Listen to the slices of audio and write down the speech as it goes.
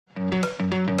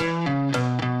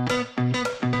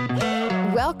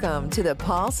Welcome to the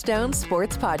Paul Stone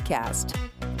Sports Podcast.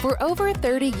 For over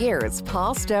 30 years,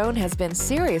 Paul Stone has been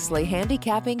seriously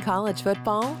handicapping college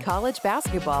football, college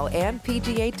basketball, and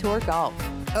PGA Tour golf.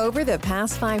 Over the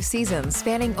past 5 seasons,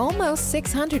 spanning almost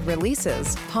 600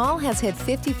 releases, Paul has hit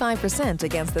 55%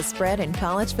 against the spread in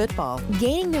college football,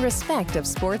 gaining the respect of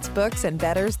sports books and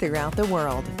bettors throughout the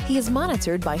world. He is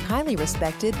monitored by highly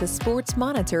respected The Sports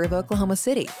Monitor of Oklahoma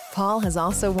City. Paul has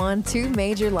also won 2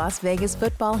 major Las Vegas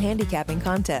football handicapping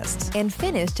contests and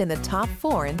finished in the top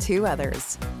 4 in 2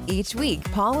 others. Each week,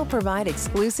 Paul will provide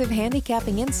exclusive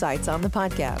handicapping insights on the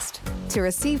podcast. To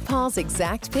receive Paul's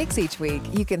exact picks each week,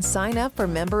 you can sign up for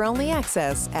member-only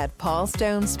access at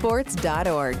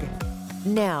paulstonesports.org.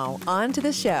 Now, on to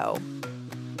the show.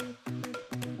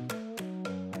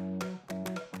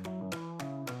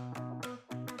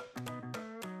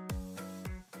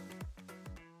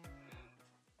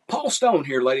 Paul Stone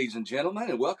here, ladies and gentlemen,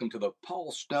 and welcome to the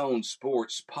Paul Stone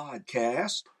Sports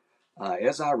Podcast.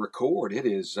 As I record, it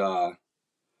is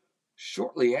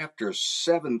shortly after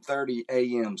 7:30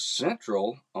 a.m.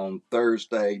 Central on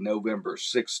Thursday, November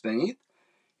 16th.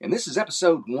 And this is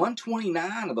episode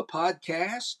 129 of the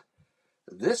podcast.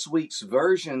 This week's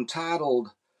version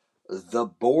titled The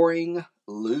Boring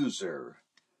Loser.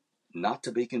 Not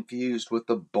to be confused with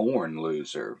The Born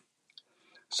Loser.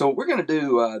 So what we're going to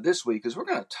do this week is we're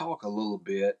going to talk a little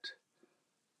bit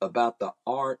about the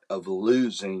art of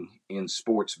losing in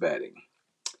sports betting.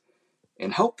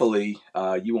 And hopefully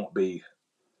you won't be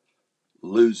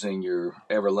losing your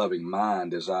ever-loving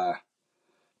mind as I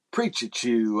preach at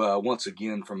you once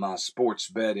again from my sports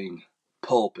betting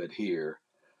pulpit here.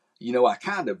 You know, I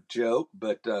kind of joke,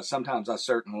 but sometimes I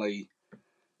certainly,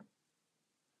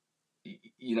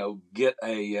 get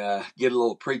a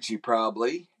little preachy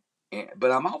probably.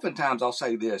 But I'll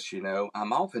say this,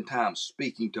 I'm oftentimes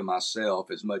speaking to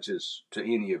myself as much as to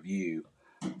any of you.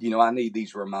 I need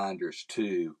these reminders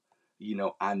too.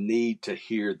 I need to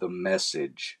hear the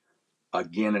message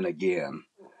again and again.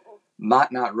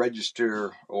 Might not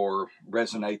register or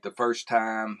resonate the first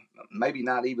time, maybe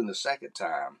not even the second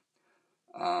time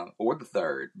or the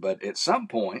third, but at some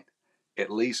point, at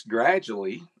least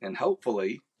gradually and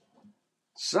hopefully,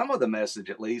 some of the message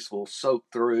at least will soak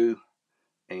through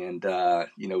and,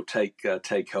 take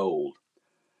hold.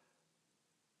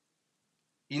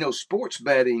 Sports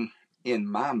betting, in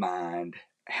my mind,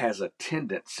 has a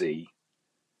tendency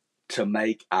to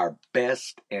make our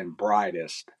best and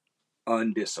brightest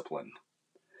undisciplined.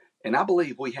 And I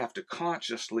believe we have to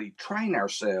consciously train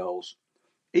ourselves,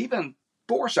 even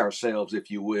force ourselves,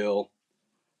 if you will,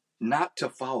 not to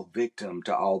fall victim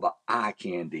to all the eye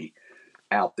candy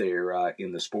out there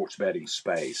in the sports betting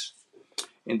space.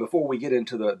 And before we get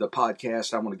into the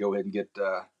podcast, I want to go ahead and get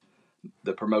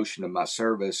the promotion of my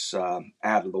service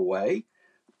out of the way.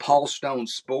 Paul Stone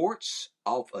Sports,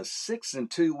 off a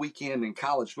 6-2 weekend in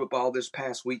college football this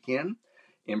past weekend,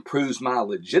 improves my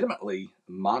legitimately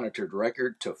monitored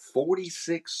record to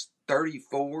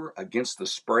 46-34 against the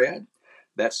spread.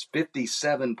 That's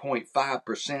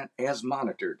 57.5% as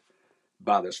monitored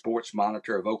by the Sports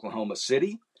Monitor of Oklahoma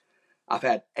City. I've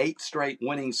had 8 straight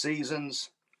winning seasons,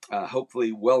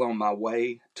 hopefully well on my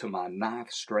way to my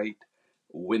 9th straight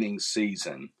winning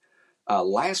season.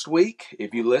 Last week,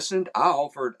 if you listened, I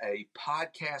offered a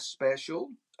podcast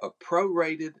special, a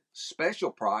prorated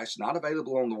special price, not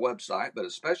available on the website, but a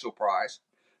special price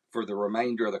for the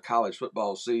remainder of the college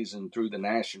football season through the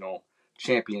national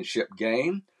championship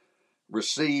game.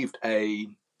 Received a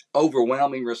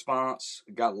overwhelming response,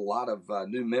 got a lot of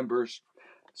new members.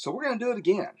 So we're going to do it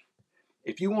again.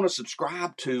 If you want to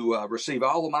subscribe to receive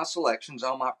all of my selections,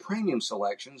 all my premium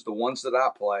selections, the ones that I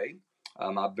play,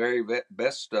 my very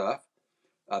best stuff,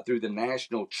 through the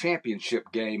national championship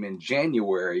game in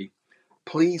January,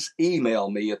 please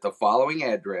email me at the following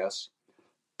address,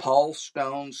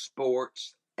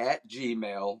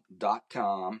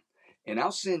 paulstonesports@gmail.com, and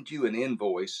I'll send you an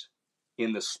invoice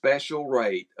in the special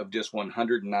rate of just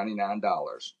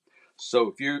 $199.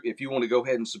 So if you want to go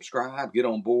ahead and subscribe, get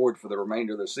on board for the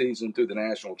remainder of the season through the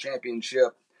national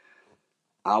championship,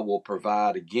 I will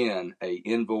provide again a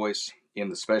invoice in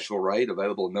the special rate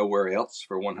available nowhere else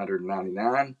for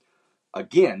 $199.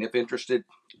 Again, if interested,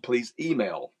 please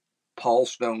email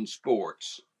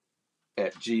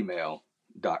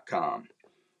paulstonesports@gmail.com.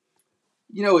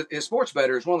 As sports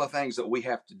bettors, one of the things that we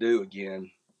have to do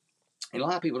again, and a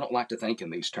lot of people don't like to think in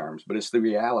these terms, but it's the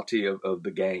reality of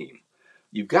the game.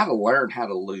 You've got to learn how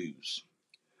to lose.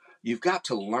 You've got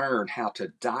to learn how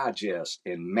to digest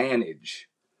and manage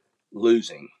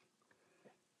losing.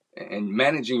 And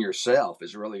managing yourself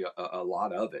is really a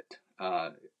lot of it.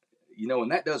 And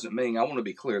that doesn't mean, I want to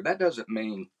be clear, that doesn't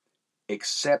mean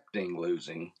accepting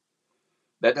losing.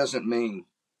 That doesn't mean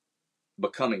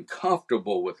becoming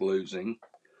comfortable with losing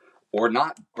or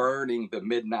not burning the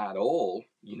midnight oil,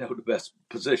 to best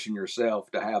position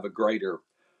yourself to have a greater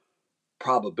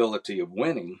probability of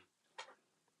winning,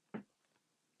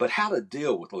 but how to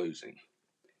deal with losing.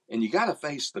 And you got to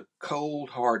face the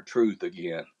cold, hard truth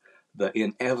again, the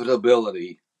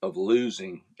inevitability of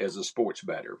losing as a sports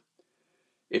bettor.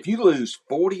 If you lose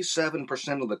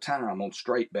 47% of the time on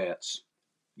straight bets,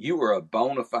 you are a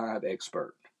bona fide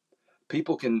expert.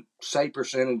 People can say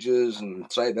percentages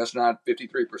and say that's not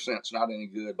 53%, it's not any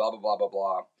good, blah, blah, blah, blah,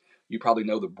 blah. You probably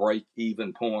know the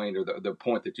break-even point or the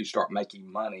point that you start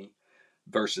making money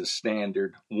versus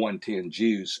standard 110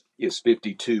 juice is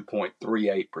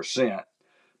 52.38%.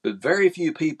 But very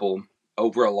few people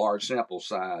over a large sample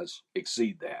size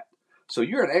exceed that. So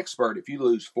you're an expert if you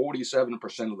lose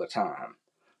 47% of the time.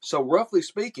 So roughly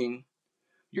speaking,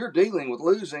 you're dealing with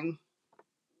losing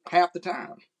half the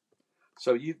time.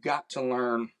 So you've got to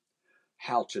learn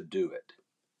how to do it.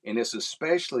 And it's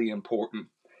especially important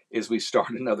as we start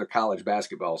another college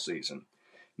basketball season.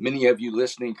 Many of you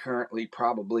listening currently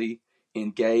probably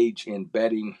engage in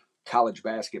betting college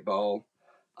basketball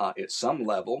at some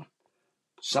level.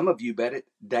 Some of you bet it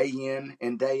day in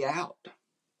and day out.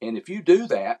 And if you do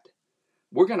that,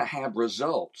 we're going to have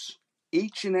results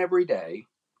each and every day,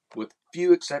 with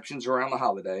few exceptions around the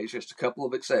holidays, just a couple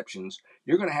of exceptions.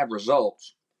 You're going to have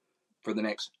results for the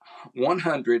next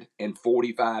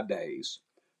 145 days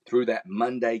through that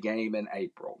Monday game in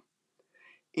April.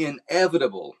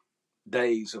 Inevitable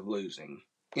days of losing,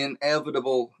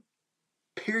 inevitable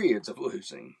periods of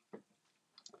losing.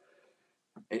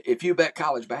 If you bet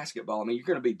college basketball, you're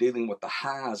going to be dealing with the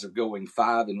highs of going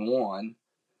 5-1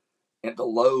 and the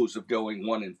lows of going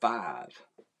 1-5.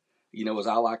 As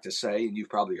I like to say, and you've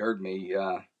probably heard me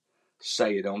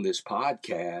say it on this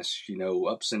podcast,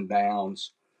 ups and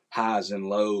downs, highs and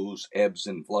lows, ebbs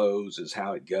and flows is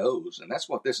how it goes. And that's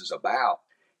what this is about.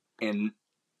 And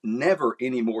never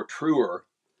any more truer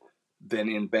than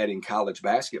in betting college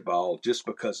basketball, just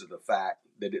because of the fact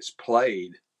that it's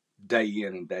played day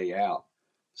in and day out,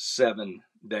 7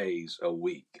 days a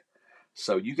week.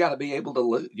 So you got to be able to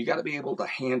lose. You got to be able to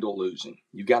handle losing.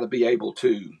 You got to be able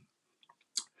to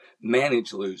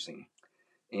manage losing.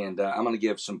 And I'm going to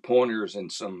give some pointers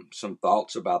and some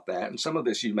thoughts about that. And some of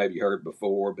this you maybe heard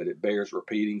before, but it bears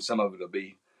repeating. Some of it will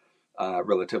be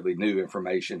relatively new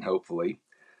information, hopefully.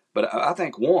 But I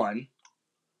think one,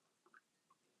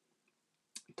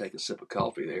 take a sip of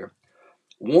coffee there.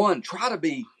 One, try to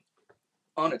be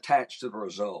unattached to the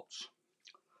results,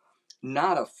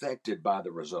 not affected by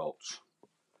the results.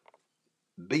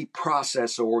 Be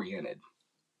process-oriented.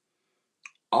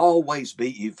 Always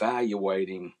be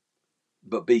evaluating,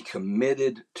 but be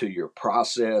committed to your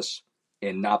process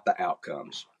and not the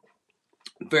outcomes.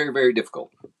 Very, very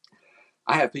difficult.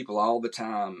 I have people all the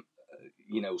time,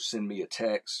 send me a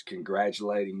text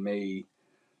congratulating me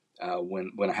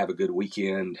when I have a good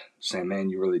weekend, saying, man,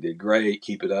 you really did great,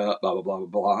 keep it up, blah, blah, blah, blah,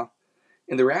 blah.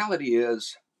 And the reality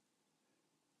is,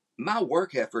 my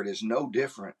work effort is no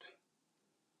different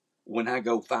when I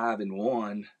go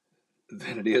 5-1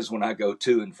 than it is when I go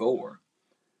 2-4.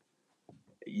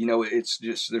 It's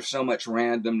just, there's so much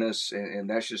randomness, and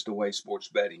that's just the way sports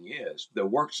betting is. The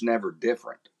work's never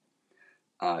different.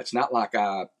 It's not like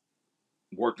I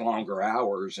worked longer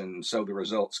hours and so the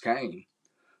results came.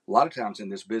 A lot of times in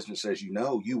this business, as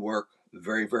you work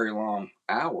very, very long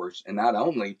hours, and not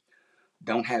only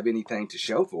don't have anything to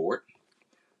show for it,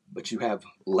 but you have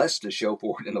less to show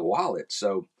for it in the wallet.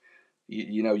 So,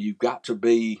 you've got to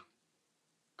be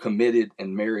committed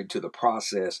and married to the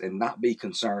process and not be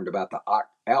concerned about the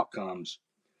outcomes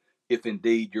if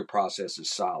indeed your process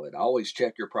is solid. Always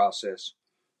check your process.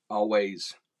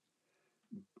 Always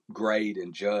grade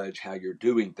and judge how you're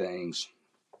doing things,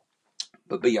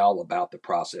 but be all about the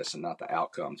process and not the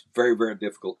outcomes. Very, very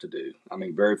difficult to do.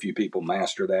 Very few people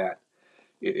master that.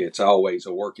 It's always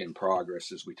a work in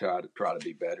progress as we try to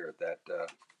be better at that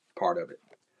part of it.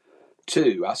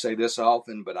 2, I say this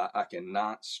often, but I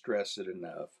cannot stress it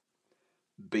enough.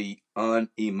 Be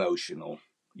unemotional.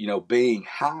 Being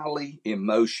highly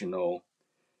emotional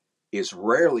is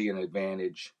rarely an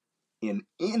advantage in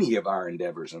any of our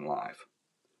endeavors in life.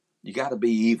 You got to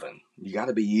be even. You got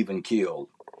to be even keeled.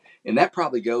 And that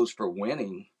probably goes for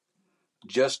winning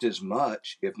just as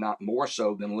much, if not more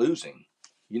so, than losing.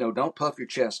 Don't puff your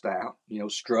chest out,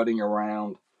 strutting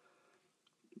around,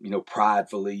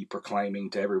 pridefully proclaiming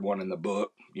to everyone in the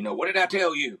book, what did I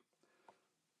tell you?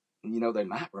 They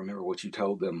might remember what you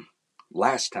told them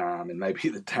last time and maybe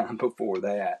the time before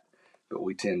that, but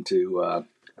we tend to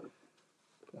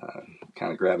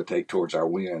kind of gravitate towards our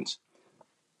wins.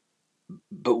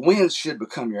 But wins should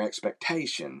become your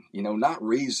expectation, not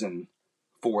reason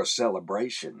for a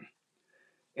celebration.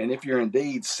 And if you're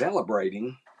indeed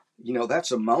celebrating,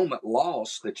 that's a moment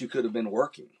lost that you could have been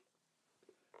working,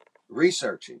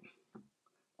 researching,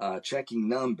 checking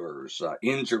numbers,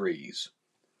 injuries,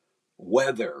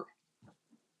 weather,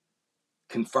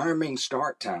 confirming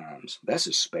start times. That's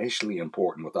especially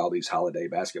important with all these holiday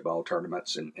basketball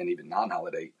tournaments and even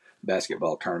non-holiday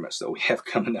basketball tournaments that we have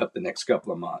coming up the next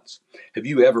couple of months. Have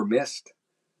you ever missed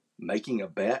making a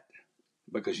bet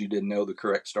because you didn't know the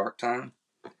correct start time?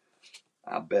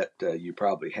 I bet you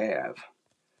probably have.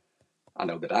 I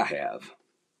know that I have.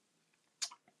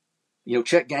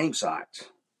 Check game sites.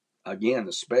 Again,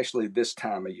 especially this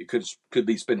time of year, could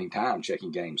be spending time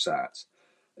checking game sites.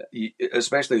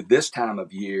 Especially this time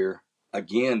of year,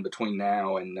 again, between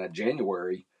now and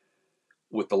January,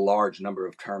 with the large number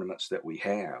of tournaments that we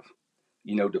have.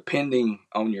 Depending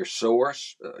on your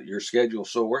source, your schedule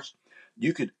source,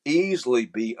 you could easily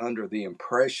be under the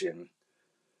impression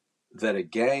that a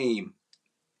game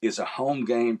is a home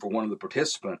game for one of the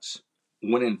participants,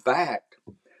 when in fact,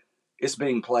 it's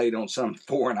being played on some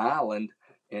foreign island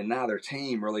and neither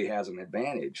team really has an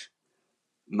advantage.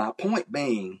 My point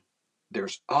being,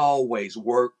 there's always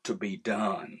work to be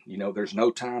done. There's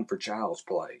no time for child's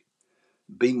play.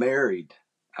 Be married.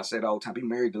 I say it all the time. Be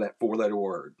married to that four-letter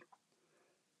word.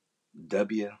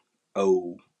 W-O-R-K.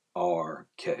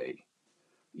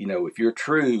 If your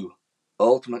true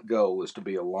ultimate goal is to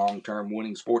be a long-term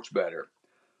winning sports bettor,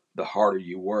 the harder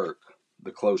you work,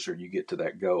 the closer you get to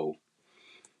that goal.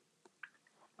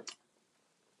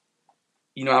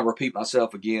 I repeat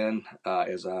myself again,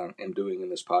 as I am doing in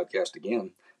this podcast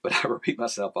again, but I repeat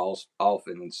myself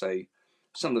often and say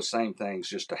some of the same things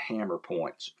just to hammer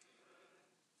points.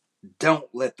 Don't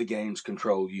let the games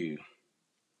control you.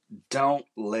 Don't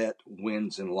let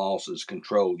wins and losses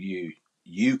control you.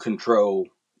 You control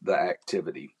the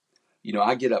activity.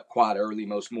 I get up quite early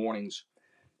most mornings,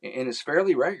 and it's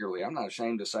fairly regularly, I'm not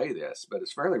ashamed to say this, but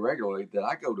it's fairly regularly that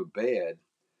I go to bed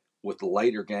with the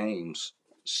later games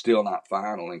still not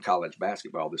final in college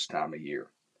basketball this time of year.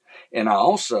 And I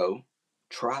also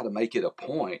try to make it a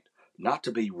point not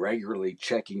to be regularly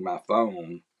checking my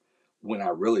phone when I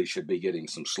really should be getting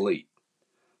some sleep.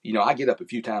 I get up a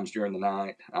few times during the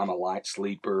night. I'm a light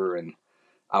sleeper, and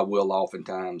I will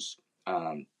oftentimes,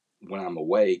 when I'm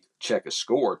awake, check a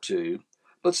score or two.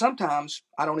 But sometimes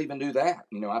I don't even do that.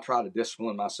 I try to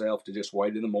discipline myself to just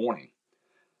wait in the morning.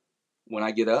 When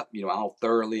I get up, I'll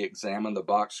thoroughly examine the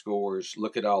box scores,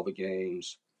 look at all the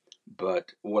games.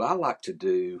 But what I like to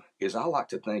do is I like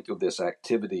to think of this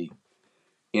activity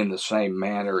in the same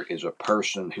manner as a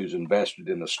person who's invested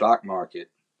in the stock market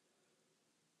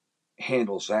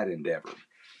handles that endeavor.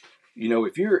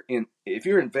 If you're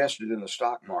invested in the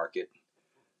stock market,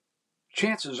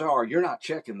 chances are you're not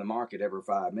checking the market every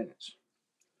 5 minutes.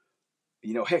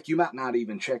 Heck, you might not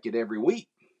even check it every week.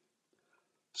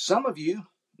 Some of you,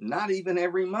 not even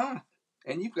every month.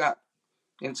 And you've got,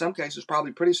 in some cases,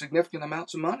 probably pretty significant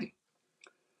amounts of money.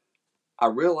 I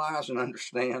realize and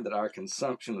understand that our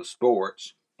consumption of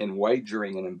sports and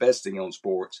wagering and investing on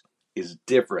sports is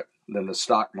different than the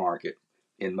stock market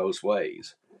in most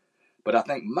ways. But I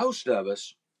think most of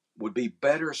us would be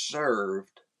better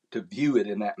served to view it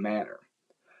in that manner.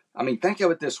 Think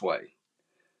of it this way.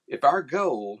 If our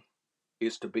goal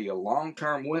is to be a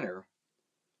long-term winner,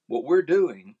 what we're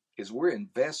doing is we're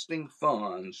investing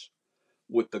funds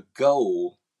with the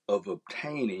goal of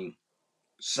obtaining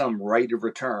some rate of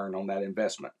return on that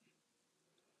investment.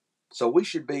 So we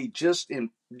should be just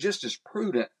as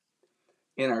prudent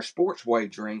in our sports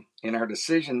wagering, in our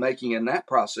decision making in that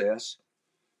process,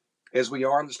 as we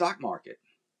are in the stock market.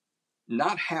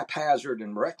 Not haphazard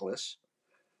and reckless.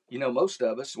 Most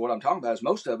of us, what I'm talking about is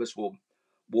most of us will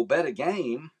bet a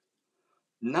game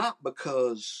not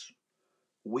because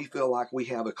we feel like we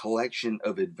have a collection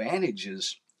of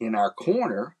advantages in our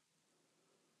corner,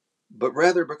 but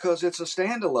rather because it's a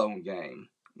standalone game.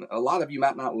 A lot of you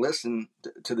might not listen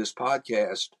to this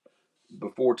podcast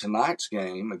before tonight's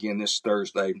game. Again, this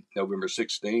Thursday, November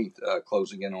 16th,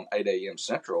 closing in on 8 a.m.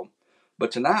 Central.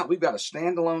 But tonight we've got a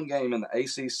standalone game in the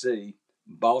ACC,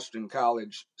 Boston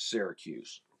College,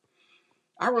 Syracuse.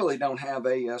 I really don't have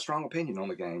a strong opinion on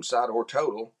the game, side or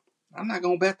total. I'm not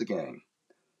going to bet the game.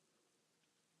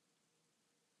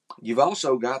 You've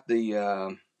also got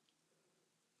the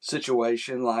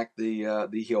situation like the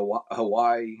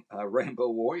Hawaii Rainbow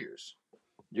Warriors.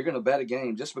 You're going to bet a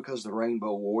game just because the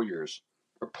Rainbow Warriors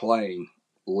are playing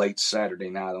late Saturday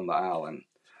night on the island.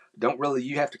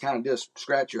 You have to kind of just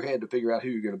scratch your head to figure out who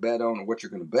you're going to bet on and what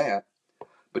you're going to bet.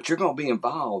 But you're going to be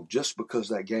involved just because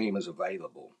that game is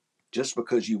available, just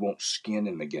because you want skin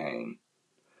in the game.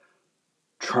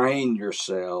 Train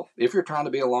yourself. If you're trying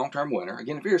to be a long-term winner,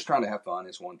 again, if you're just trying to have fun,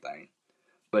 it's one thing.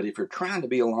 But if you're trying to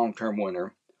be a long-term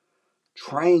winner,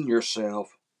 train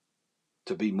yourself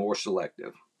to be more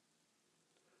selective.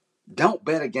 Don't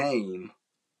bet a game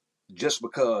just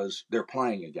because they're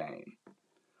playing a game.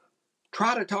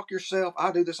 Try to talk yourself,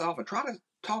 I do this often, try to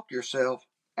talk yourself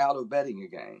out of betting a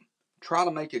game. Try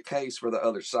to make a case for the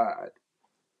other side.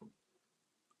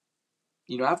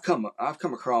 You know, I've come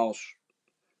across,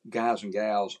 guys and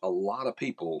gals, a lot of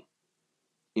people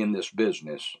in this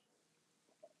business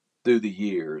through the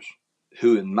years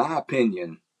who, in my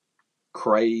opinion,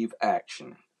 crave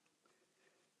action.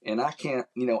 And I can't,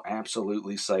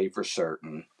 absolutely say for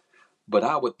certain, but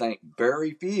I would think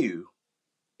very few,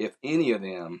 if any of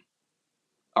them,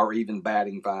 are even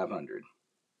batting 500.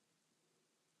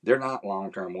 They're not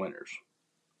long-term winners.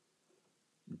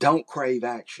 Don't crave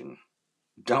action.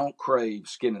 Don't crave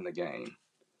skin in the game.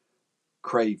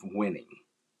 Crave winning.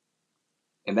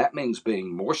 And that means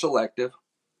being more selective,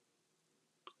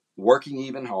 working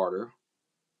even harder,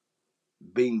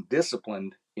 being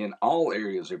disciplined in all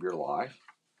areas of your life,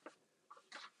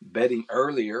 betting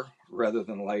earlier rather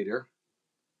than later,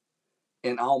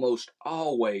 and almost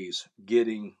always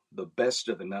getting the best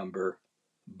of the number,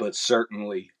 but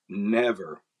certainly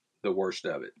never the worst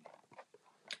of it.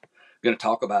 I'm going to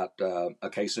talk about a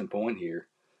case in point here,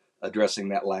 addressing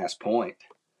that last point.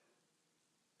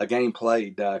 A game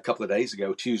played a couple of days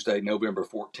ago, Tuesday, November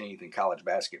 14th, in college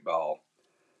basketball.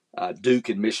 Duke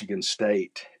and Michigan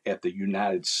State at the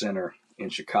United Center in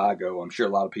Chicago. I'm sure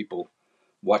a lot of people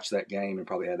watched that game and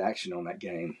probably had action on that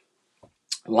game.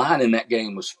 Line in that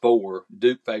game was 4.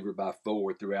 Duke favored by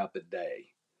 4 throughout the day.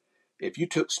 If you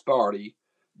took Sparty,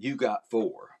 you got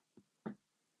 4.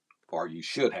 Or you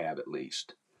should have, at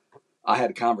least. I had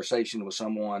a conversation with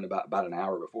someone about an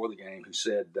hour before the game who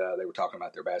said they were talking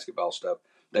about their basketball stuff.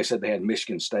 They said they had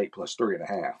Michigan State plus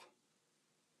 3.5.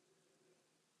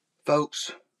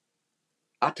 Folks,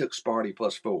 I took Sparty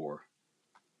plus 4.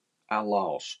 I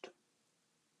lost.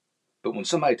 But when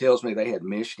somebody tells me they had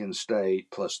Michigan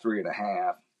State plus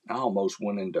 3.5, I almost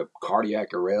went into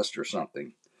cardiac arrest or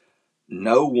something.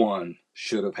 No one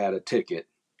should have had a ticket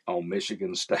on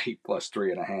Michigan State plus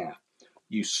 3.5.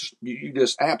 You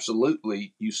just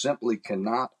absolutely, you simply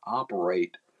cannot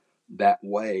operate that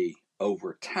way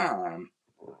over time,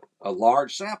 a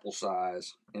large sample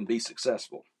size, and be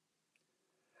successful.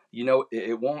 You know,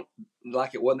 it won't,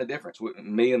 like it wasn't the difference with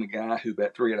me and the guy who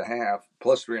bet 3.5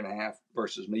 plus 3.5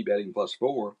 versus me betting plus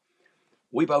 4.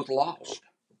 We both lost.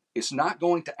 It's not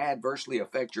going to adversely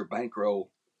affect your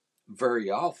bankroll very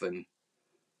often,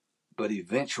 but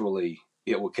eventually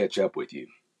it will catch up with you.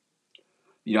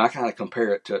 You know, I kind of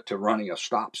compare it to running a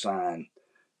stop sign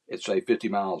at, say, 50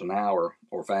 miles an hour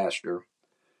or faster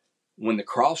when the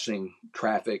crossing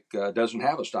traffic doesn't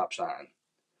have a stop sign.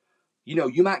 You know,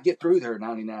 you might get through there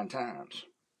 99 times,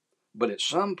 but at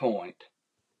some point,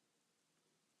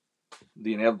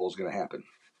 the inevitable is going to happen.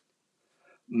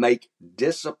 Make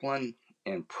discipline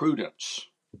and prudence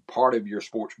part of your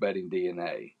sports betting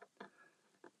DNA.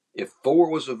 If 4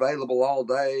 was available all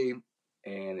day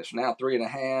and it's now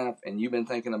 3.5 and you've been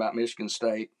thinking about Michigan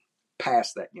State,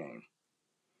 pass that game.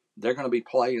 They're going to be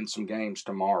playing some games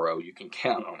tomorrow. You can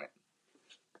count on it.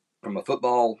 From a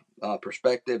football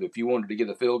perspective, if you wanted to get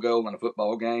a field goal in a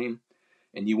football game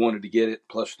and you wanted to get it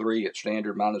plus 3 at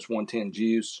standard minus 110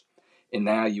 juice, and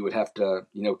now you would have to,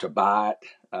 to buy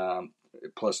it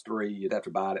plus 3, you'd have to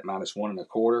buy it at minus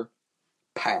 1.25,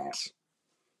 pass.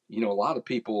 You know, a lot of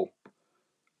people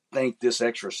think this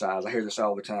exercise, I hear this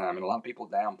all the time, and a lot of people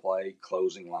downplay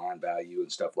closing line value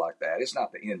and stuff like that. It's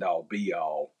not the end-all,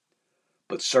 be-all,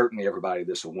 but certainly everybody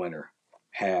that's a winner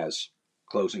has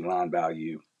closing line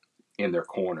value in their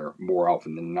corner more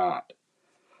often than not.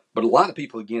 But a lot of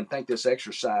people, again, think this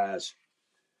exercise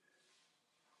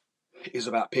is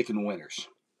about picking winners.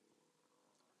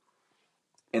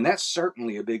 And that's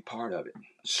certainly a big part of it.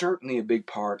 Certainly a big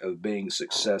part of being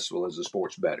successful as a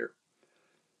sports bettor.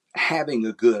 Having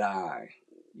a good eye,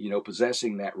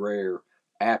 possessing that rare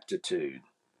aptitude.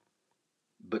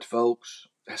 But folks,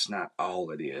 that's not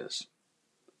all it is.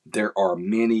 There are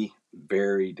many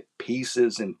varied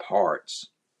pieces and parts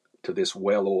to this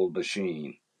well-oiled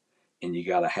machine, and you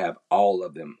got to have all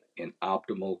of them in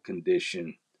optimal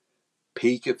condition,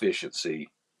 peak efficiency,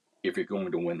 if you're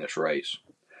going to win this race.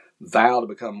 Vow to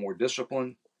become more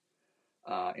disciplined,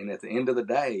 and at the end of the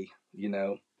day,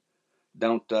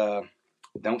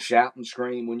 don't shout and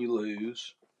scream when you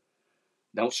lose.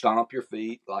 Don't stomp your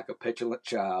feet like a petulant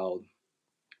child,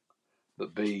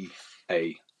 but be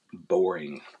a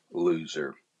boring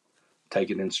loser.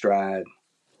 Take it in stride.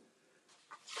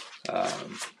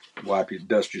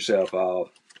 Dust yourself off.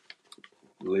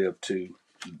 Live to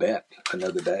bet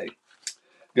another day.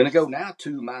 Going to go now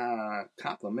to my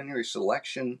complimentary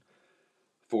selection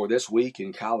for this week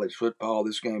in college football.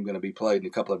 This game is going to be played in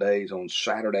a couple of days on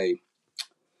Saturday,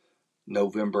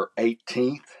 November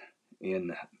 18th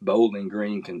in Bowling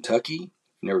Green, Kentucky.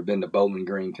 Never been to Bowling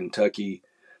Green, Kentucky.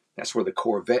 That's where the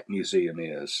Corvette Museum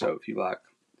is. So if you like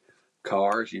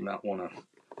cars, you might want to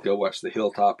go watch the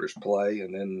Hilltoppers play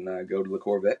and then go to the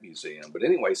Corvette Museum. But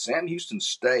anyway, Sam Houston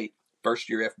State,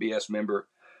 first-year FBS member,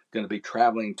 going to be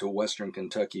traveling to Western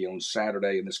Kentucky on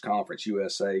Saturday in this Conference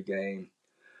USA game.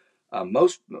 A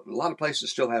lot of places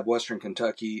still have Western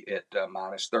Kentucky at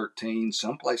minus 13.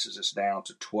 Some places it's down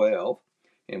to 12,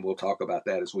 and we'll talk about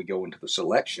that as we go into the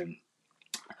selection.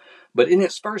 But in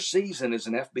its first season as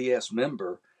an FBS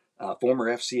member, former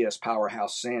FCS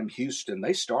powerhouse Sam Houston,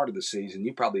 they started the season.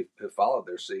 You probably have followed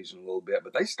their season a little bit,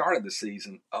 but they started the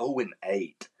season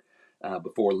 0-8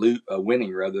 before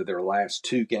winning their last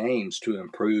two games to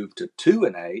improve to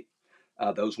 2-8.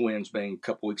 Those wins being a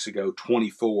couple weeks ago,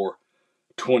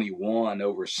 24-21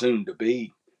 over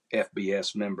soon-to-be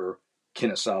FBS member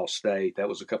Kennesaw State. That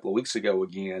was a couple of weeks ago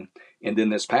again. And then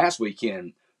this past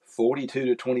weekend,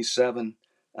 42-27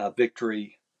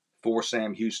 victory for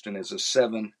Sam Houston as a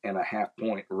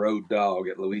 7.5-point road dog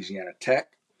at Louisiana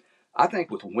Tech. I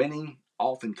think with winning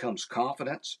often comes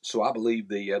confidence, so I believe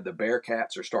the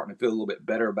Bearcats are starting to feel a little bit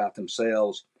better about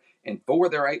themselves. And 4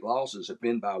 of their 8 losses have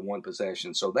been by one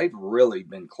possession, so they've really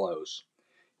been close.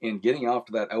 In getting off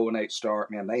to that 0-8 start,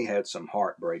 man, they had some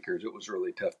heartbreakers. It was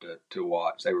really tough to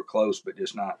watch. They were close, but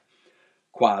just not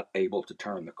quite able to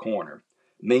turn the corner.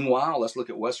 Meanwhile, let's look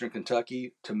at Western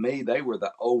Kentucky. To me, they were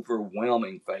the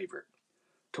overwhelming favorite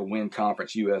to win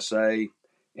Conference USA,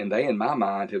 and they, in my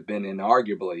mind, have been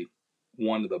inarguably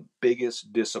one of the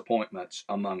biggest disappointments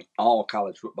among all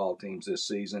college football teams this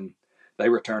season. They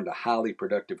returned a highly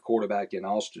productive quarterback in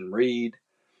Austin Reed,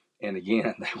 and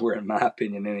again, they were, in my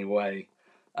opinion anyway,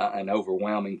 an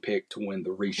overwhelming pick to win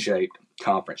the reshaped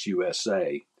Conference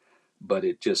USA, but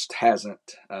it just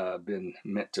hasn't been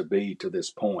meant to be to this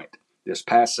point. This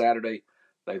past Saturday,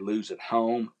 they lose at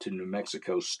home to New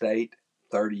Mexico State,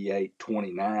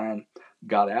 38-29.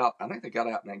 I think they got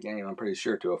out in that game, I'm pretty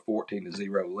sure, to a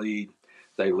 14-0 lead.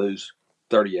 They lose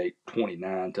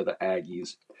 38-29 to the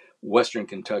Aggies. Western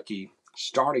Kentucky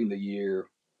starting the year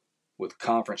with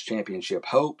conference championship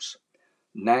hopes,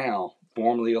 now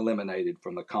formally eliminated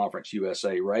from the Conference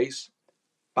USA race.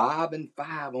 5-5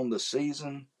 on the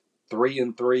season,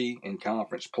 3-3 in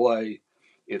conference play.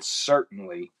 It's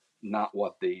certainly not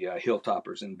what the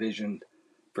Hilltoppers envisioned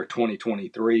for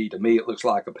 2023. To me, it looks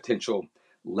like a potential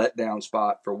letdown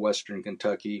spot for Western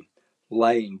Kentucky,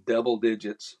 laying double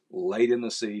digits late in the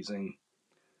season,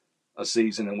 a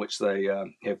season in which they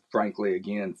have, frankly,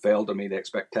 again, failed to meet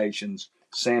expectations.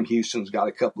 Sam Houston's got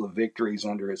a couple of victories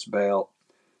under its belt.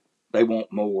 They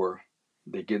want more.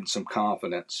 They're getting some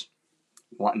confidence.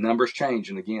 Numbers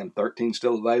changing. Again, 13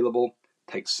 still available.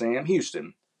 Take Sam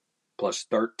Houston plus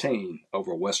 13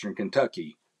 over Western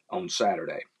Kentucky on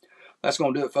Saturday. That's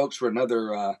going to do it, folks, for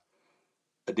another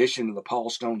edition of the Paul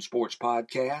Stone Sports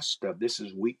Podcast. This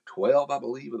is week 12, I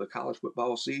believe, of the college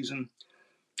football season.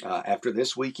 After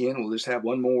this weekend, we'll just have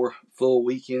one more full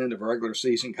weekend of regular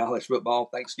season college football.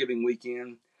 Thanksgiving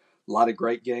weekend. A lot of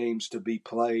great games to be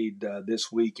played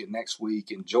this week and next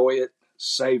week. Enjoy it.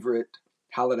 Savor it.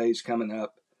 Holidays coming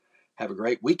up. Have a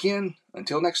great weekend.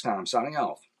 Until next time, signing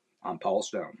off, I'm Paul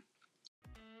Stone.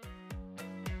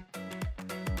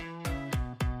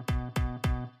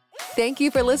 Thank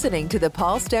you for listening to the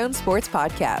Paul Stone Sports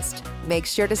Podcast. Make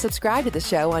sure to subscribe to the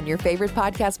show on your favorite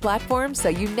podcast platform so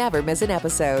you never miss an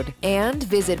episode. And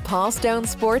visit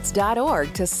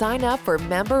paulstonesports.org to sign up for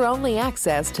member-only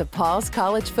access to Paul's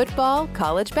college football,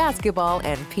 college basketball,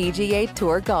 and PGA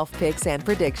Tour golf picks and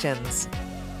predictions.